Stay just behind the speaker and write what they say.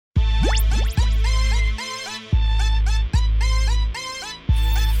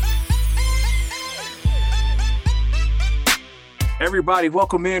Everybody,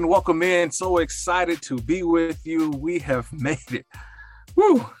 welcome in, welcome in. So excited to be with you. We have made it.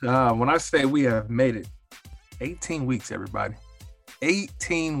 Woo! When I say we have made it, 18 weeks, everybody.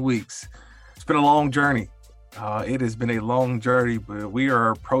 18 weeks. It's been a long journey. It has been a long journey, but we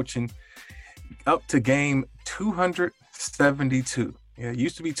are approaching up to game 272. Yeah, it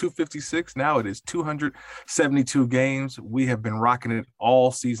used to be 256. Now it is 272 games. We have been rocking it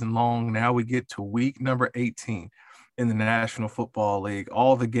all season long. Now we get to week number 18 in the National Football League.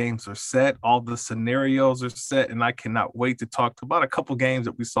 All the games are set. All the scenarios are set. And I cannot wait to talk about a couple games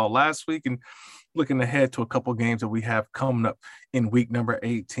that we saw last week and looking ahead to a couple games that we have coming up in week number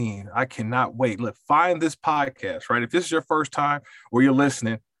 18. I cannot wait. Look, find this podcast, right? If this is your first time or you're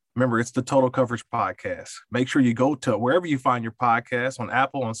listening, remember, it's the Total Coverage Podcast. Make sure you go to wherever you find your podcast, on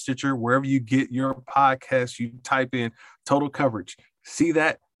Apple, on Stitcher, wherever you get your podcast, you type in Total Coverage. See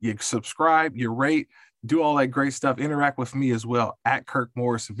that, you subscribe, you rate, do all that great stuff. Interact with me as well, at Kirk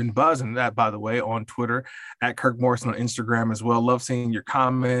Morrison. Been buzzing that, by the way, on Twitter, at Kirk Morrison on Instagram as well. Love seeing your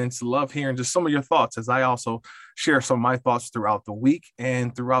comments. Love hearing just some of your thoughts as I also share some of my thoughts throughout the week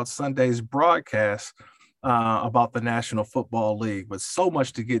and throughout Sunday's broadcast about the National Football League. But so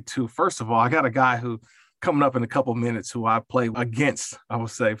much to get to. First of all, I got a guy who coming up in a couple minutes who I played against, I would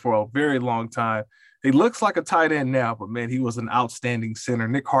say, for a very long time. He looks like a tight end now, but man, he was an outstanding center.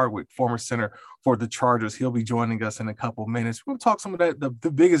 Nick Hardwick, former center for the Chargers. He'll be joining us in a couple minutes. We'll talk some of that, the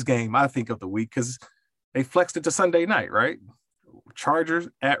biggest game, I think, of the week, because they flexed it to Sunday night, right? Chargers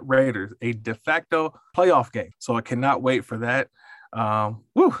at Raiders, a de facto playoff game. So I cannot wait for that.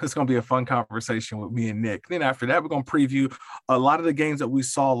 It's going to be a fun conversation with me and Nick. Then after that, we're going to preview a lot of the games that we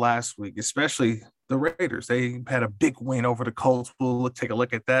saw last week, especially the Raiders. They had a big win over the Colts. We'll take a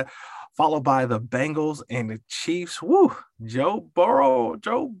look at that. Followed by the Bengals and the Chiefs. Joe Burrow.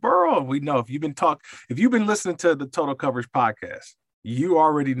 We know if you've been listening to the Total Coverage Podcast, you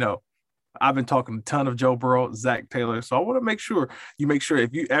already know. I've been talking a ton of Joe Burrow, Zach Taylor. So I want to make sure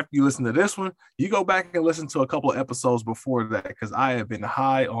after you listen to this one, you go back and listen to a couple of episodes before that, because I have been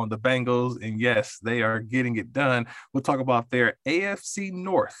high on the Bengals. And yes, they are getting it done. We'll talk about their AFC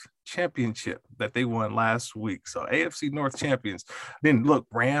North championship that they won last week. So AFC North champions. Then look,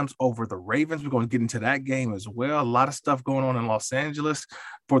 Rams over the Ravens. We're going to get into that game as well. A lot of stuff going on in Los Angeles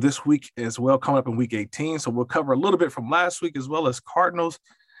for this week as well, coming up in week 18. So we'll cover a little bit from last week, as well as Cardinals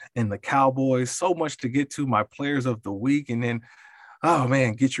and the Cowboys. So much to get to, my players of the week. And then, oh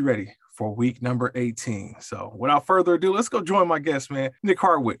man, get you ready for week number 18. So without further ado, let's go join my guest, man, Nick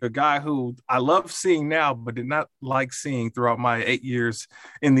Hardwick, a guy who I love seeing now, but did not like seeing throughout my 8 years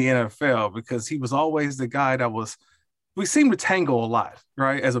in the NFL, because he was always the guy we seem to tangle a lot,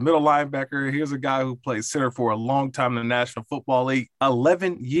 right? As a middle linebacker, here's a guy who played center for a long time in the National Football League,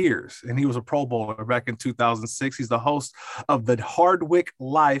 11 years, and he was a Pro Bowler back in 2006. He's the host of the Hardwick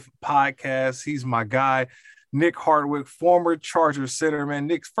Life podcast. He's my guy, Nick Hardwick, former Chargers center. Man,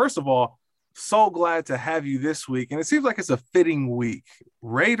 Nick, first of all, so glad to have you this week, and it seems like it's a fitting week.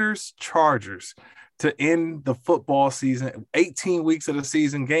 Raiders, Chargers to end the football season, 18 weeks of the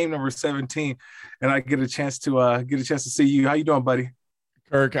season, game number 17, and I get a chance to see you. How you doing, buddy?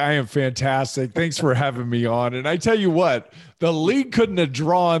 Kirk, I am fantastic. Thanks for having me on. And I tell you what, the league couldn't have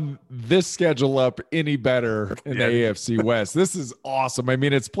drawn this schedule up any better in the AFC West. This is awesome. I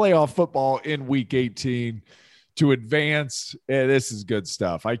mean, it's playoff football in week 18 to advance. This is good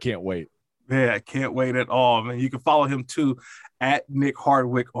stuff. I can't wait. Yeah, I can't wait at all, man. You can follow him too at Nick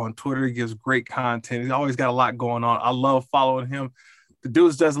Hardwick on Twitter. He gives great content. He's always got a lot going on. I love following him. The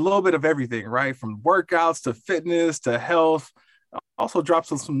dude does a little bit of everything, right? From workouts to fitness to health. Also drops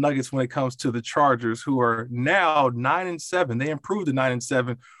some nuggets when it comes to the Chargers, who are now 9-7. They improved to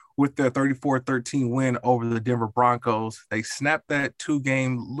 9-7 with their 34-13 win over the Denver Broncos. They snapped that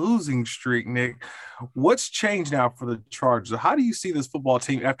 2-game losing streak, Nick. What's changed now for the Chargers? How do you see this football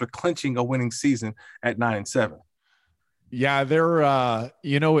team after clinching a winning season at 9-7? Yeah, they're,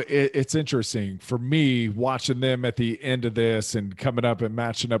 it's interesting for me watching them at the end of this and coming up and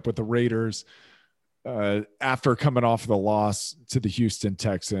matching up with the Raiders after coming off the loss to the Houston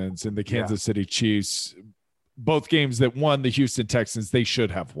Texans and the Kansas City Chiefs. Both games that won the Houston Texans, they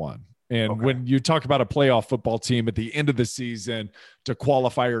should have won. And when you talk about a playoff football team at the end of the season to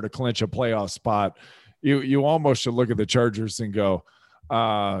qualify or to clinch a playoff spot, you almost should look at the Chargers and go,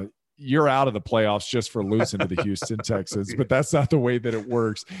 you're out of the playoffs just for losing to the Houston Texans, but that's not the way that it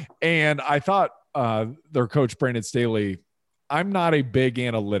works. And I thought their coach, Brandon Staley, I'm not a big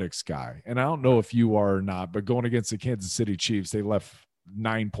analytics guy, and I don't know if you are or not, but going against the Kansas City Chiefs, they left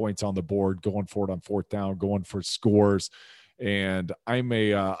 9 points on the board, going for it on fourth down, going for scores. And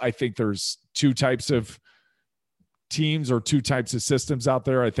I think there's two types of teams or two types of systems out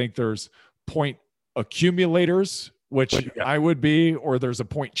there. I think there's point accumulators, which I would be, or there's a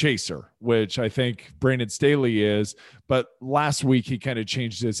point chaser, which I think Brandon Staley is. But last week he kind of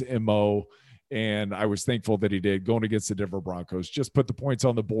changed his MO, and I was thankful that he did, going against the Denver Broncos. Just put the points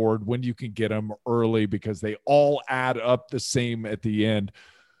on the board when you can get them early, because they all add up the same at the end.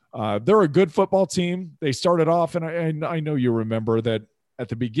 They're a good football team. They started off, and I know you remember that at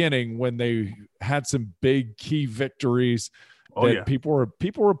the beginning when they had some big key victories, people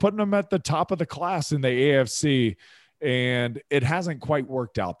were putting them at the top of the class in the AFC, and it hasn't quite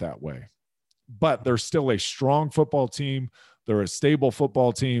worked out that way. But they're still a strong football team. They're a stable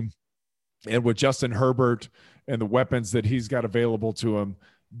football team. And with Justin Herbert and the weapons that he's got available to him,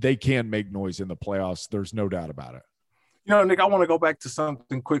 they can make noise in the playoffs. There's no doubt about it. You know, Nick, I want to go back to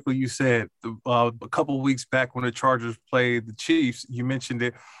something quickly you said a couple of weeks back when the Chargers played the Chiefs. You mentioned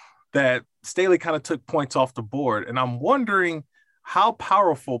it, that Staley kind of took points off the board. And I'm wondering how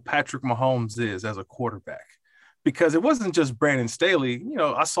powerful Patrick Mahomes is as a quarterback, because it wasn't just Brandon Staley. You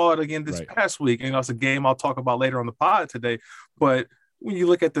know, I saw it again this past week, and it's a game I'll talk about later on the pod today. But when you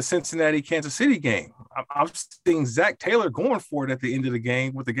look at the Cincinnati-Kansas City game, I'm seeing Zach Taylor going for it at the end of the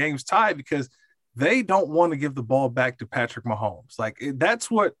game with the game's tied, because they don't want to give the ball back to Patrick Mahomes. Like, that's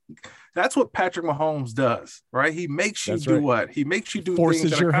what Patrick Mahomes does, right? He makes you do what? He makes you do forces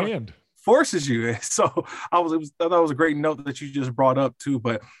things that your hand. Forces you. So I thought it was a great note that you just brought up too.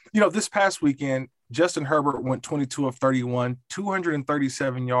 But, you know, this past weekend, Justin Herbert went 22 of 31,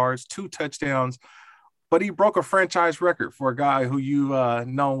 237 yards, 2 touchdowns, but he broke a franchise record for a guy who you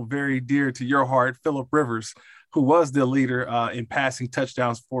know very dear to your heart, Phillip Rivers, who was the leader in passing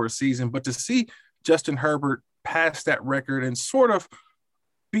touchdowns for a season. But to see Justin Herbert pass that record and sort of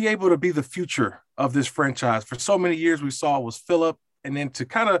be able to be the future of this franchise. For so many years we saw was Phillip, and then to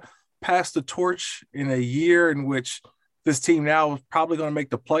kind of pass the torch in a year in which this team now is probably going to make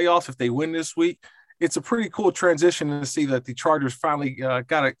the playoffs if they win this week. It's a pretty cool transition to see that the Chargers finally got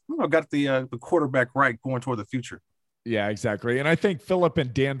the quarterback right going toward the future. Yeah, exactly. And I think Phillip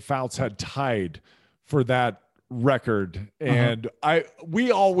and Dan Fouts had tied for that record, and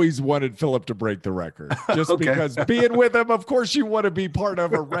we always wanted Phillip to break the record, just because being with him, of course you want to be part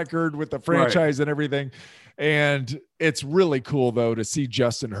of a record with the franchise and everything. And it's really cool though to see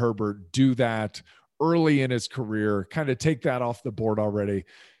Justin Herbert do that early in his career, kind of take that off the board already.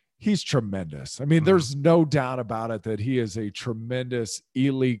 He's tremendous. I mean, there's no doubt about it that he is a tremendous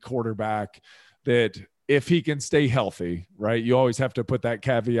elite quarterback, that if he can stay healthy, right? You always have to put that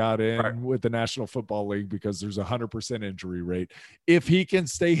caveat in with the National Football League, because there's 100% injury rate. If he can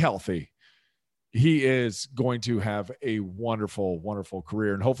stay healthy, he is going to have a wonderful, wonderful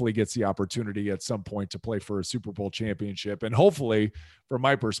career, and hopefully gets the opportunity at some point to play for a Super Bowl championship. And hopefully, from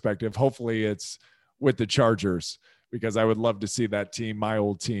my perspective, hopefully it's with the Chargers, because I would love to see that team, my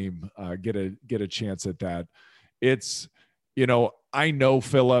old team, get a chance at that. It's, you know, I know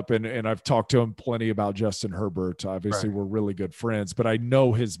Phillip, and I've talked to him plenty about Justin Herbert. Obviously, we're really good friends, but I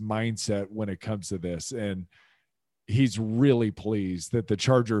know his mindset when it comes to this. And he's really pleased that the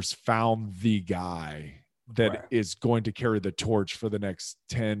Chargers found the guy that is going to carry the torch for the next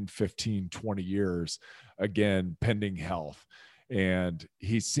 10, 15, 20 years, again, pending health. And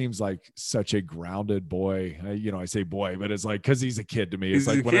he seems like such a grounded boy. You know, I say boy, but it's like, cause he's a kid to me. It's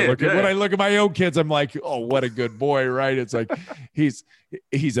like when I look at my own kids, I'm like, oh, what a good boy. Right. It's like, he's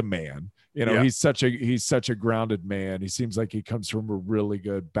a man, you know, he's such a grounded man. He seems like he comes from a really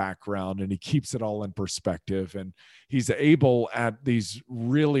good background, and he keeps it all in perspective. And he's able at these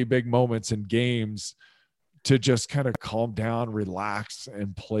really big moments in games to just kind of calm down, relax,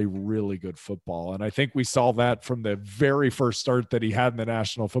 and play really good football. And I think we saw that from the very first start that he had in the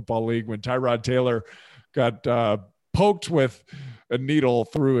National Football League, when Tyrod Taylor got poked with a needle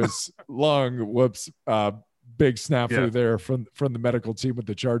through his lung. Whoops. Big snafu there from the medical team with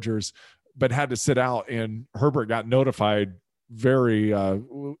the Chargers, but had to sit out, and Herbert got notified very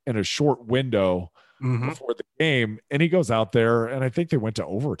in a short window before the game, and he goes out there, and I think they went to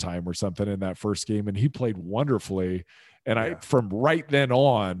overtime or something in that first game, and he played wonderfully. And from right then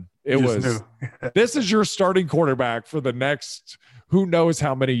on, this is your starting quarterback for the next who knows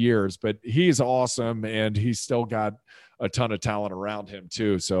how many years. But he's awesome, and he's still got a ton of talent around him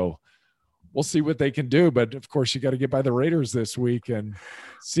too. So we'll see what they can do. But of course, you got to get by the Raiders this week, and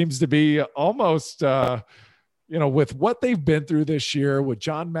seems to be almost you know, with what they've been through this year, with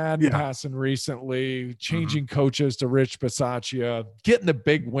John Madden passing recently, changing coaches to Rich Bisaccia, getting the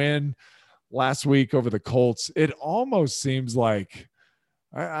big win last week over the Colts, it almost seems like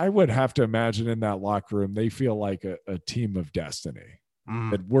I would have to imagine in that locker room, they feel like a team of destiny.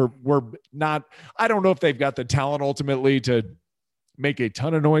 That we're not. I don't know if they've got the talent ultimately to make a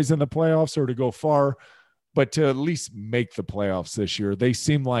ton of noise in the playoffs or to go far, but to at least make the playoffs this year. They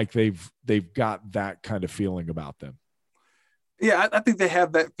seem like they've got that kind of feeling about them. Yeah, I think they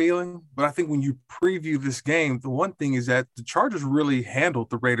have that feeling, but I think when you preview this game, the one thing is that the Chargers really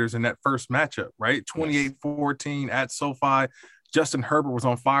handled the Raiders in that first matchup, right? 28-14 at SoFi. Justin Herbert was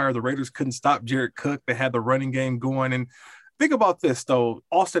on fire. The Raiders couldn't stop Jared Cook. They had the running game going. And think about this, though.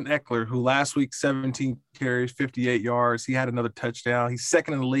 Austin Eckler, who last week 17 carries, 58 yards, he had another touchdown. He's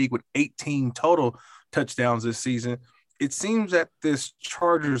second in the league with 18 total touchdowns this season. It seems that this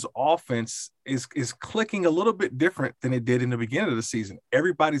Chargers offense is clicking a little bit different than it did in the beginning of the season.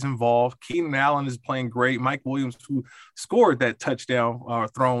 Everybody's involved. Keenan Allen is playing great. Mike Williams, who scored that touchdown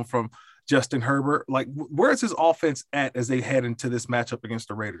thrown from Justin Herbert. Like, where is his offense at as they head into this matchup against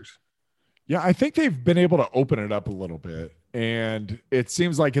the Raiders? Yeah, I think they've been able to open it up a little bit. And it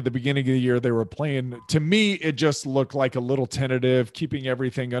seems like at the beginning of the year, they were playing, to me, it just looked like a little tentative, keeping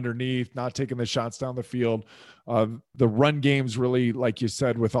everything underneath, not taking the shots down the field. The run game's really, like you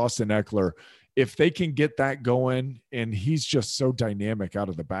said, with Austin Eckler, if they can get that going, and he's just so dynamic out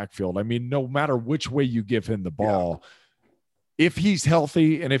of the backfield. I mean, no matter which way you give him the ball, if he's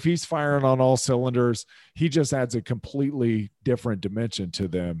healthy and if he's firing on all cylinders, he just adds a completely different dimension to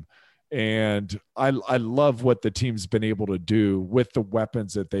them. And I love what the team's been able to do with the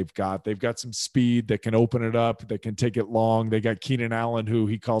weapons that they've got. They've got some speed that can open it up, that can take it long. They got Keenan Allen, who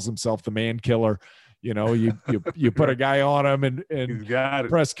he calls himself the man killer. You know, you put a guy on him and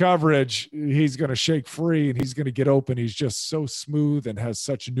press coverage, he's going to shake free and he's going to get open. He's just so smooth and has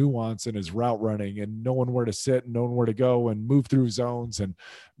such nuance in his route running and knowing where to sit and knowing where to go and move through zones. And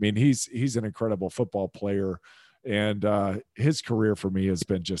I mean, he's an incredible football player. And his career for me has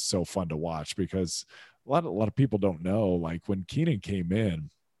been just so fun to watch because a lot of people don't know, like when Keenan came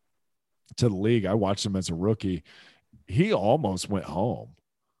in to the league, I watched him as a rookie. He almost went home.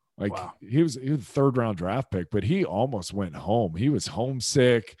 Like he was a third round draft pick, but he almost went home. He was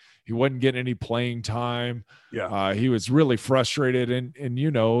homesick. He wasn't getting any playing time. Yeah. He was really frustrated. And,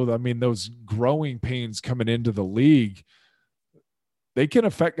 you know, I mean, those growing pains coming into the league, they can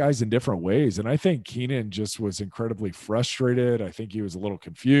affect guys in different ways. And I think Keenan just was incredibly frustrated. I think he was a little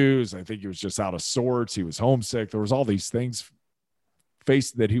confused. I think he was just out of sorts. He was homesick. There was all these things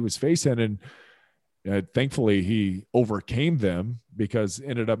that he was facing. And thankfully he overcame them because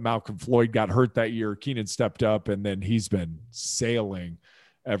ended up Malcolm Floyd got hurt that year. Keenan stepped up and then he's been sailing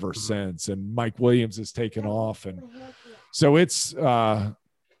ever since. And Mike Williams has taken off. And so it's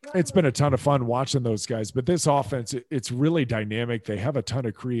been a ton of fun watching those guys, but this offense, it's really dynamic. They have a ton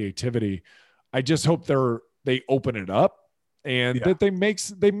of creativity. I just hope they open it up and that they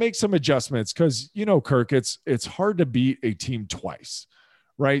make some adjustments. Cause you know, Kirk, it's hard to beat a team twice,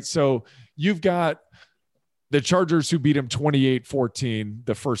 right? So you've got the Chargers who beat them 28-14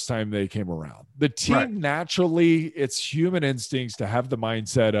 the first time they came around. The team naturally, it's human instincts to have the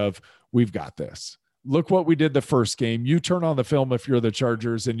mindset of we've got this. Look what we did the first game. You turn on the film if you're the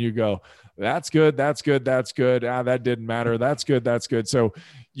Chargers and you go, that's good, that's good, that's good. That didn't matter. That's good, that's good. So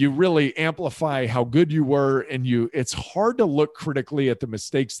you really amplify how good you were, and it's hard to look critically at the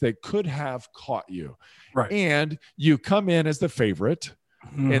mistakes that could have caught you. Right. And you come in as the favorite.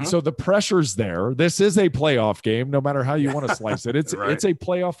 Mm-hmm. And so the pressure's there. This is a playoff game, no matter how you want to slice it. It's it's a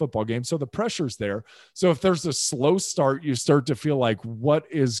playoff football game. So the pressure's there. So if there's a slow start, you start to feel like, what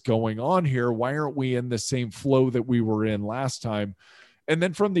is going on here? Why aren't we in the same flow that we were in last time? And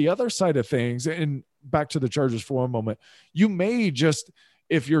then from the other side of things, and back to the Chargers for one moment, you may just,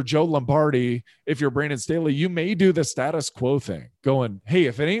 if you're Joe Lombardi, if you're Brandon Staley, you may do the status quo thing, going, hey,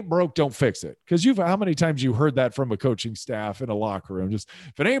 if it ain't broke, don't fix it. Because how many times you heard that from a coaching staff in a locker room? Just,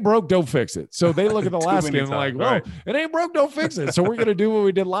 if it ain't broke, don't fix it. So they look at the last game and like, well, it ain't broke, don't fix it. So we're going to do what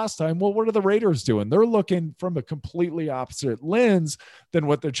we did last time. Well, what are the Raiders doing? They're looking from a completely opposite lens than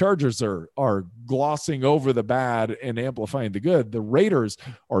what the Chargers are glossing over the bad and amplifying the good. The Raiders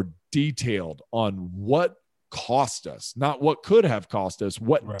are detailed on what cost us, not what could have cost us,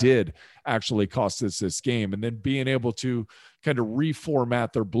 what did actually cost us this game, and then being able to kind of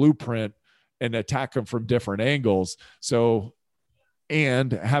reformat their blueprint and attack them from different angles. So,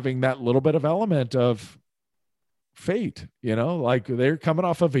 and having that little bit of element of fate, you know, like they're coming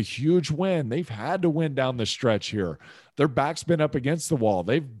off of a huge win. They've had to win down the stretch here. Their back's been up against the wall.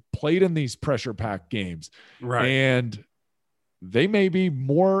 They've played in these pressure packed games, and they may be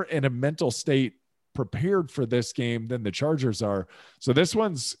more in a mental state prepared for this game than the Chargers are. So this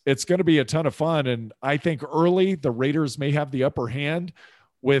it's going to be a ton of fun. And I think early the Raiders may have the upper hand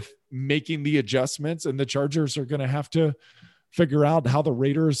with making the adjustments, and the Chargers are going to have to figure out how the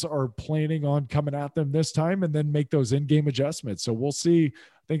Raiders are planning on coming at them this time and then make those in-game adjustments. So we'll see.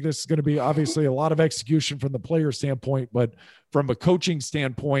 I think this is going to be obviously a lot of execution from the player standpoint, but from a coaching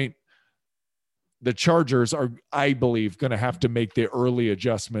standpoint, the Chargers are, I believe, going to have to make the early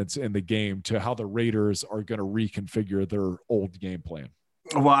adjustments in the game to how the Raiders are going to reconfigure their old game plan.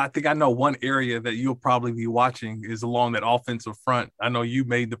 Well, I think I know one area that you'll probably be watching is along that offensive front. I know you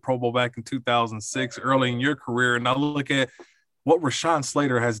made the Pro Bowl back in 2006, early in your career, and I look at what Rashawn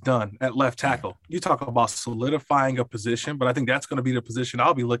Slater has done at left tackle. You talk about solidifying a position, but I think that's going to be the position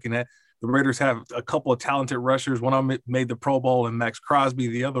I'll be looking at. The Raiders have a couple of talented rushers. One of them made the Pro Bowl, and Max Crosby,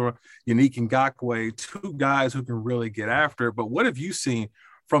 the other, Yannick Ngakoue, two guys who can really get after it. But what have you seen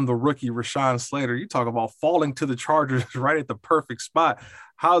from the rookie Rashawn Slater? You talk about falling to the Chargers right at the perfect spot.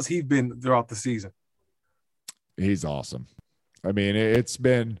 How's he been throughout the season? He's awesome. I mean, it's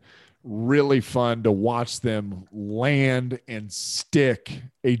been really fun to watch them land and stick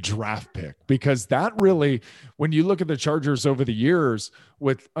a draft pick, because that really, when you look at the Chargers over the years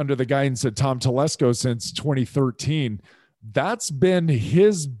with under the guidance of Tom Telesco since 2013, that's been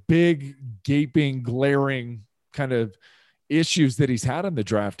his big gaping, glaring kind of issues that he's had in the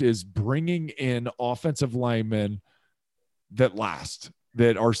draft, is bringing in offensive linemen that last,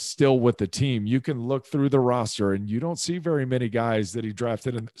 that are still with the team. You can look through the roster and you don't see very many guys that he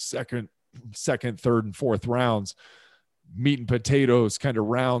drafted in the second, third, and fourth rounds, meat and potatoes kind of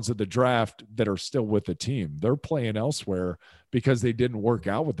rounds of the draft, that are still with the team. They're playing elsewhere because they didn't work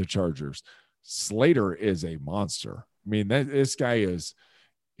out with the Chargers. Slater is a monster. I mean, this guy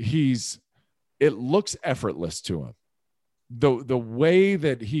it looks effortless to him. The way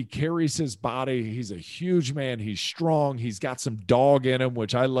that he carries his body, he's a huge man. He's strong. He's got some dog in him,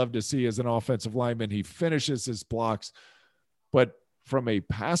 which I love to see as an offensive lineman. He finishes his blocks. But from a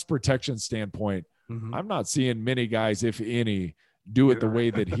pass protection standpoint, I'm not seeing many guys, if any, do it the way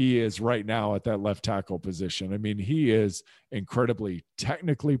that he is right now at that left tackle position. I mean, he is incredibly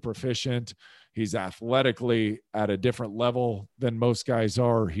technically proficient. He's athletically at a different level than most guys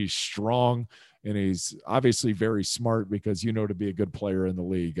are. He's strong. And he's obviously very smart, because, to be a good player in the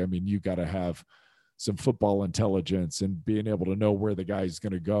league, I mean, you got to have some football intelligence and being able to know where the guy's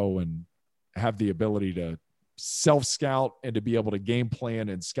going to go and have the ability to self-scout and to be able to game plan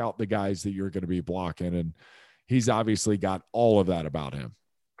and scout the guys that you're going to be blocking. And he's obviously got all of that about him.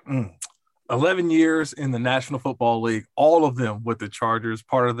 11 years in the National Football League, all of them with the Chargers,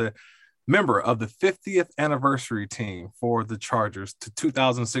 part of the member of the 50th anniversary team for the Chargers, to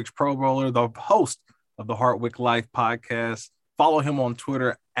 2006 Pro Bowler, the host of the Hardwick Life podcast. Follow him on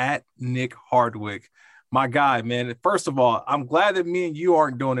Twitter at Nick Hardwick. My guy, man. First of all, I'm glad that me and you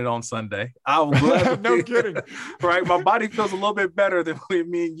aren't doing it on Sunday. I'm glad. No kidding. Right. My body feels a little bit better than when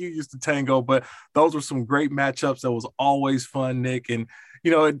me and you used to tango, but those were some great matchups. That was always fun, Nick. And,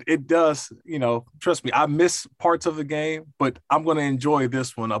 it does, trust me, I miss parts of the game, but I'm going to enjoy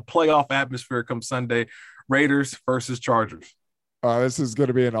this one. A playoff atmosphere come Sunday, Raiders versus Chargers. This is going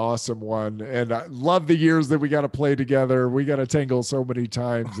to be an awesome one. And I love the years that we got to play together. We got to tangle so many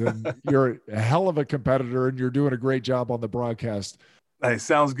times, and you're a hell of a competitor, and you're doing a great job on the broadcast. Hey,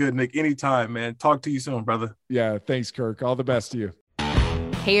 sounds good, Nick. Anytime, man. Talk to you soon, brother. Yeah. Thanks, Kirk. All the best to you.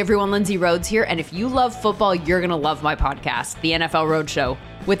 Hey everyone, Lindsay Rhodes here, and if you love football, you're going to love my podcast, The NFL Roadshow.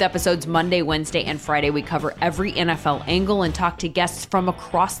 With episodes Monday, Wednesday, and Friday, we cover every NFL angle and talk to guests from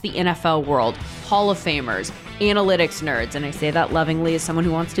across the NFL world, Hall of Famers, analytics nerds, and I say that lovingly as someone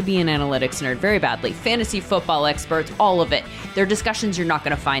who wants to be an analytics nerd very badly, fantasy football experts, all of it. They're discussions you're not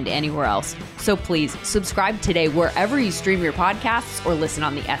going to find anywhere else. So please, subscribe today wherever you stream your podcasts or listen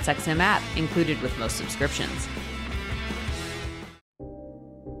on the SXM app, included with most subscriptions.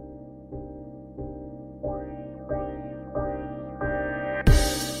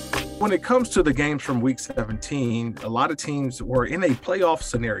 When it comes to the games from week 17, a lot of teams were in a playoff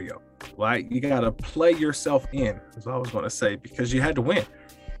scenario, right? You got to play yourself in, as I was going to say, because you had to win.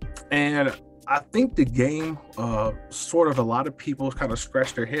 And I think the game, sort of a lot of people kind of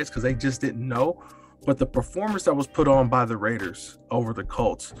scratched their heads because they just didn't know. But the performance that was put on by the Raiders over the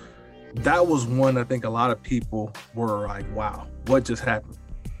Colts, that was one I think a lot of people were like, wow, what just happened?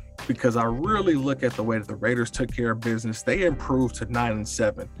 Because I really look at the way that the Raiders took care of business. They improved to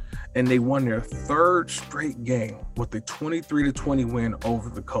 9-7, and they won their third straight game with a 23-20 win over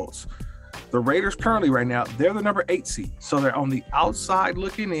the Colts. The Raiders currently right now, they're the number 8 seed. So they're on the outside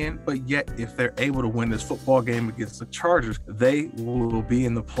looking in, but yet if they're able to win this football game against the Chargers, they will be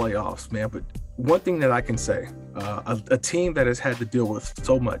in the playoffs, man. But one thing that I can say, a team that has had to deal with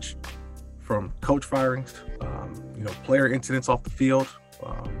so much, from coach firings, player incidents off the field,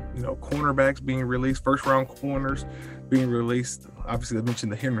 cornerbacks being released, first round corners being released. Obviously, I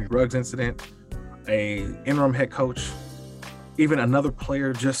mentioned the Henry Ruggs incident, a interim head coach, even another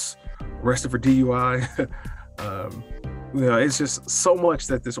player just arrested for DUI. It's just so much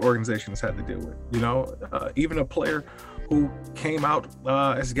that this organization has had to deal with. Even a player who came out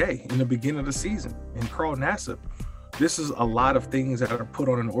as gay in the beginning of the season, and Carl Nassib. This is a lot of things that are put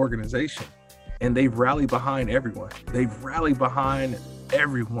on an organization, and they've rallied behind everyone.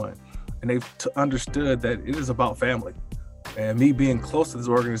 And they've understood that it is about family. And me being close to this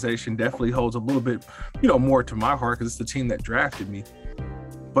organization definitely holds a little bit, more to my heart, because it's the team that drafted me.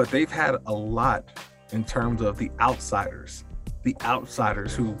 But they've had a lot in terms of the outsiders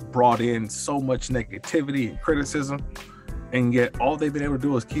who brought in so much negativity and criticism, and yet all they've been able to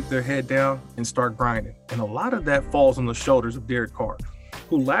do is keep their head down and start grinding. And a lot of that falls on the shoulders of Derek Carr,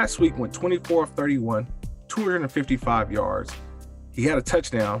 who last week went 24 of 31, 255 yards. He had a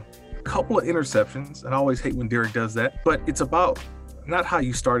touchdown, a couple of interceptions, and I always hate when Derek does that, but it's about not how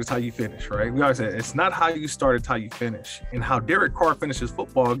you start, it's how you finish, right? We always say it's not how you start, it's how you finish. And how Derek Carr finished his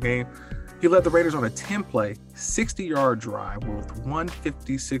football game, he led the Raiders on a 10-play, 60-yard drive with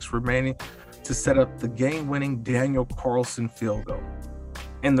 1:56 remaining to set up the game-winning Daniel Carlson field goal.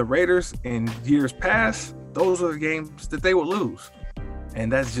 And the Raiders, in years past, those are the games that they would lose.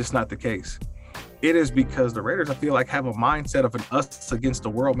 And that's just not the case. It is because the Raiders, I feel like, have a mindset of an us against the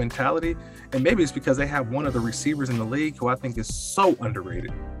world mentality. And maybe it's because they have one of the receivers in the league who I think is so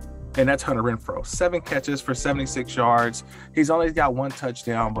underrated. And that's Hunter Renfrow. 7 catches for 76 yards. He's only got 1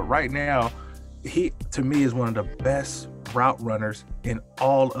 touchdown, but right now, he, to me, is one of the best route runners in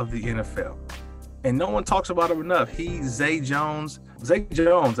all of the NFL. And no one talks about him enough. Zay Jones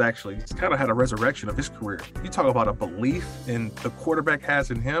actually kind of had a resurrection of his career. You talk about a belief in the quarterback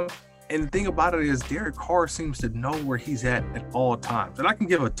has in him. And the thing about it is Derek Carr seems to know where he's at all times. And I can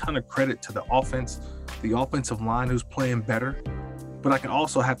give a ton of credit to the offense, the offensive line who's playing better. But I can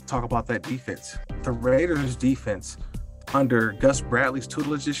also have to talk about that defense. The Raiders defense under Gus Bradley's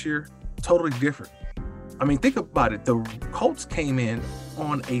tutelage this year, totally different. I mean, think about it. The Colts came in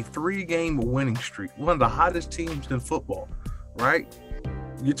on a 3-game winning streak, one of the hottest teams in football, right?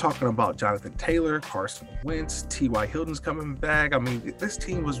 You're talking about Jonathan Taylor, Carson Wentz, T.Y. Hilton's coming back. I mean, this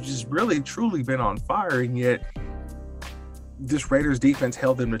team was just really, truly been on fire, and yet this Raiders defense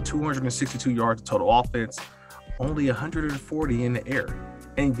held them to 262 yards of total offense, only 140 in the air.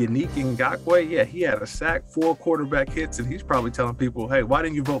 And Yannick Ngakoue, yeah, he had a sack, 4 quarterback hits, and he's probably telling people, hey, why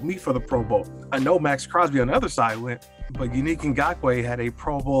didn't you vote me for the Pro Bowl? I know Max Crosby on the other side went, but Yannick Ngakoue had a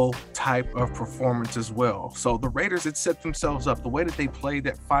Pro Bowl type of performance as well. So the Raiders had set themselves up. The way that they played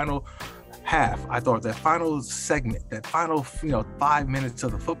that final half, I thought that final segment, that final 5 minutes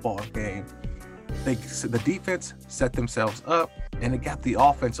of the football game, the defense set themselves up, and it got the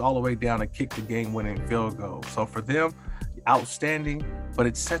offense all the way down to kick the game-winning field goal. So for them, outstanding, but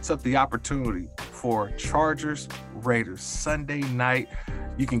it sets up the opportunity for Chargers, Raiders Sunday night.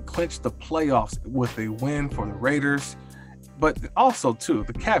 You can clinch the playoffs with a win for the Raiders. But also, too,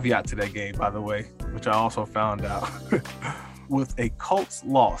 the caveat to that game, by the way, which I also found out, with a Colts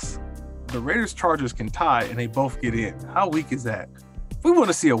loss, the Raiders-Chargers can tie and they both get in. How weak is that? We want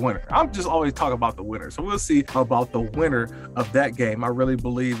to see a winner. I'm just always talking about the winner. So we'll see about the winner of that game. I really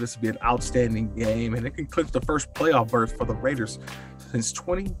believe this will be an outstanding game, and it can clinch the first playoff berth for the Raiders since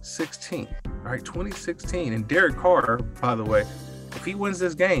 2016. All right, 2016. And Derek Carr, by the way, if he wins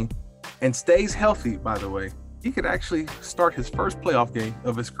this game and stays healthy, by the way, he could actually start his first playoff game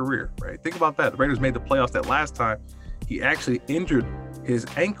of his career, right? Think about that. The Raiders made the playoffs that last time. He actually injured his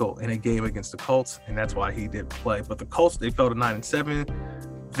ankle in a game against the Colts, and that's why he didn't play. But the Colts, they fell to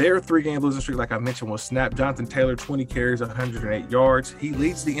 9-7. Their 3-game losing streak, like I mentioned, was snapped. Jonathan Taylor, 20 carries, 108 yards. He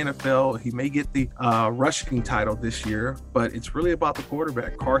leads the NFL. He may get the rushing title this year, but it's really about the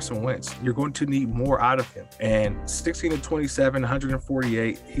quarterback, Carson Wentz. You're going to need more out of him. And 16-27,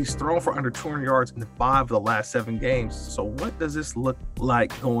 148. He's thrown for under 200 yards in 5 of the last 7 games. So what does this look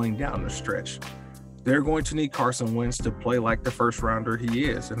like going down the stretch? They're going to need Carson Wentz to play like the first rounder he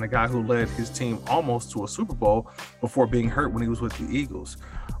is, and the guy who led his team almost to a Super Bowl before being hurt when he was with the Eagles.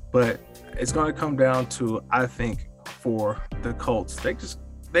 But it's going to come down to, I think, for the Colts,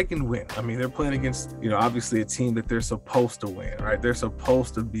 they can win. I mean, they're playing against, obviously a team that they're supposed to win, right? They're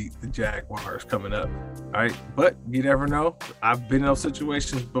supposed to beat the Jaguars coming up, all right? But you never know. I've been in those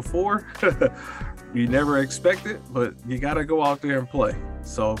situations before. You never expect it, but you got to go out there and play.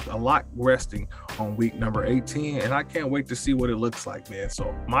 So a lot resting on week number 18, and I can't wait to see what it looks like, man.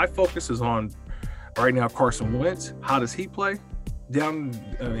 So my focus is on right now Carson Wentz. How does he play down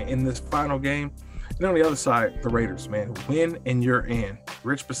in this final game? And on the other side, the Raiders, man, win and you're in.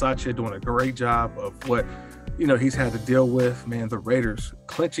 Rich Bisaccia doing a great job of what, he's had to deal with. Man, the Raiders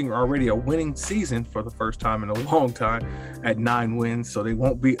clinching already a winning season for the first time in a long time at 9 wins. So they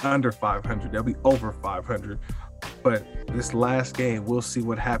won't be under 500. They'll be over 500. But this last game, we'll see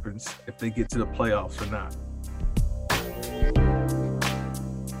what happens if they get to the playoffs or not.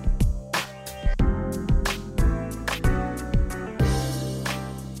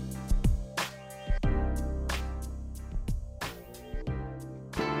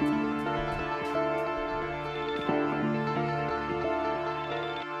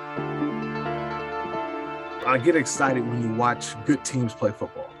 I get excited when you watch good teams play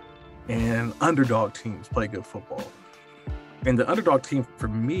football and underdog teams play good football. And the underdog team for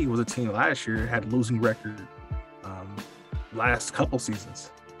me was a team last year had a losing record last couple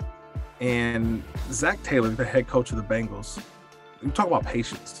seasons. And Zach Taylor, the head coach of the Bengals, we talk about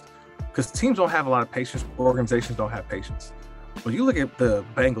patience because teams don't have a lot of patience. Organizations don't have patience. When you look at the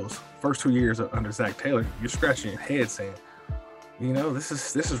Bengals first 2 years under Zach Taylor, you're scratching your head saying, this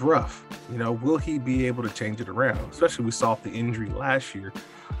is rough. Will he be able to change it around? Especially we saw the injury last year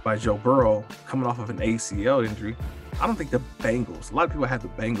by Joe Burrow coming off of an ACL injury. I don't think the Bengals, a lot of people have the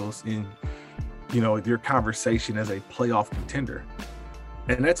Bengals in, your conversation as a playoff contender.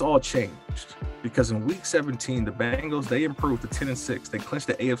 And that's all changed because in week 17, the Bengals, they improved to 10-6. They clinched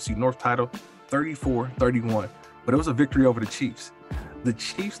the AFC North title 34-31, but it was a victory over the Chiefs. The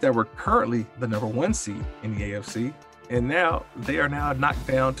Chiefs that were currently the number 1 seed in the AFC, and now they are now knocked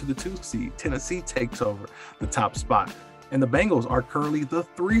down to the 2 seed. Tennessee takes over the top spot. And the Bengals are currently the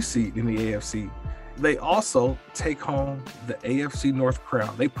 3 seed in the AFC. They also take home the AFC North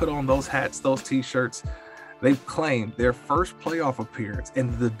crown. They put on those hats, those t-shirts. They've claimed their first playoff appearance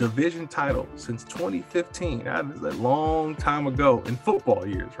and the division title since 2015. That is a long time ago in football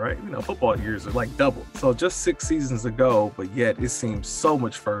years, right? Football years are like double. So just 6 seasons ago, but yet it seems so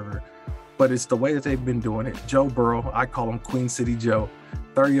much further. But it's the way that they've been doing it. Joe Burrow, I call him Queen City Joe,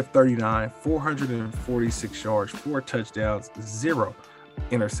 30 of 39, 446 yards, 4 touchdowns, 0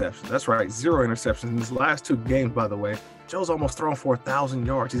 interceptions. That's right, 0 interceptions. In his last 2 games, by the way, Joe's almost thrown for 1,000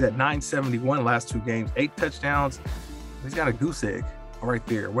 yards. He's at 971 last 2 games, 8 touchdowns. He's got a goose egg right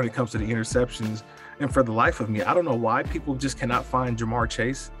there when it comes to the interceptions. And for the life of me, I don't know why people just cannot find Ja'Marr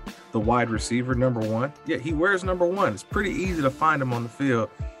Chase, the wide receiver, number 1. Yeah, he wears number 1. It's pretty easy to find him on the field.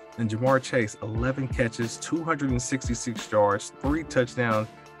 And Ja'Marr Chase, 11 catches, 266 yards, 3 touchdowns.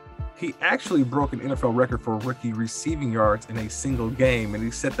 He actually broke an NFL record for rookie receiving yards in a single game, and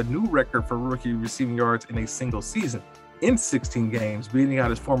he set the new record for rookie receiving yards in a single season in 16 games, beating out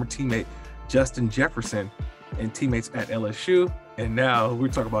his former teammate Justin Jefferson and teammates at LSU. And now we're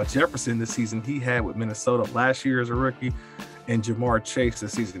talking about Jefferson this season he had with Minnesota last year as a rookie, and Ja'Marr Chase the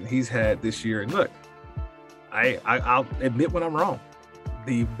season he's had this year. And look, I'll admit when I'm wrong.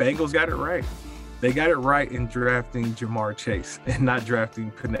 The Bengals got it right. They got it right in drafting Ja'Marr Chase and not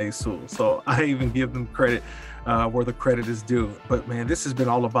drafting Penei Sewell. So I even give them credit where the credit is due. But, man, this has been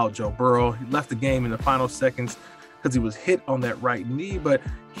all about Joe Burrow. He left the game in the final seconds because he was hit on that right knee, but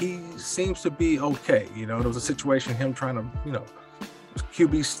he seems to be okay. There was a situation, him trying to,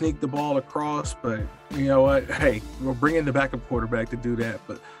 QB sneak the ball across, but you know what? Hey, we're bringing the backup quarterback to do that.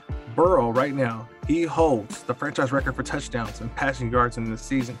 But Burrow right now, he holds the franchise record for touchdowns and passing yards in this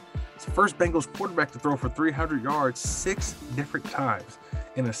season. It's the first Bengals quarterback to throw for 300 yards 6 different times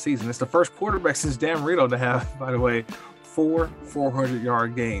in a season. It's the first quarterback since Dan Marino to have, by the way, 4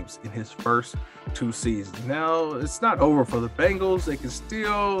 400-yard games in his first 2 seasons. Now, it's not over for the Bengals. They can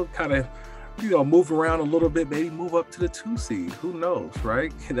still kind of move around a little bit, maybe move up to the 2 seed. Who knows,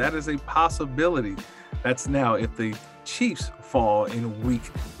 right? That is a possibility. That's now if the Chiefs fall in week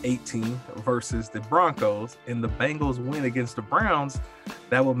 18 versus the Broncos and the Bengals win against the Browns,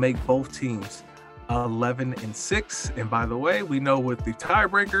 that will make both teams 11-6. And by the way, we know with the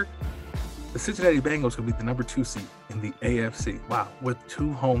tiebreaker, the Cincinnati Bengals could be the number 2 seed in the AFC. Wow, with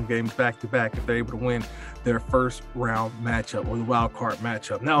 2 home games back-to-back if they're able to win their first round matchup or the wild card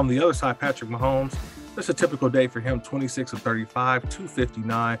matchup. Now on the other side, Patrick Mahomes, it's a typical day for him, 26 of 35,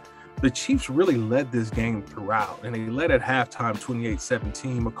 259. The Chiefs really led this game throughout, and they led at halftime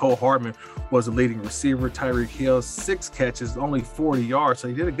 28-17. Mecole Hardman was the leading receiver. Tyreek Hill, 6 catches, only 40 yards. So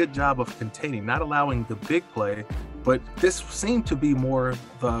he did a good job of containing, not allowing the big play. But this seemed to be more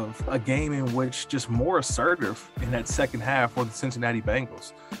of a game in which just more assertive in that second half for the Cincinnati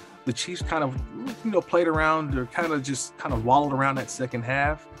Bengals. The Chiefs kind of, played around or kind of wallowed around that second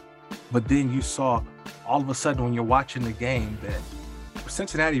half. But then you saw all of a sudden when you're watching the game that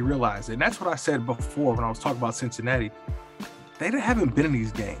Cincinnati realized it. And that's what I said before when I was talking about Cincinnati. They haven't been in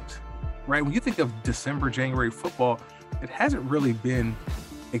these games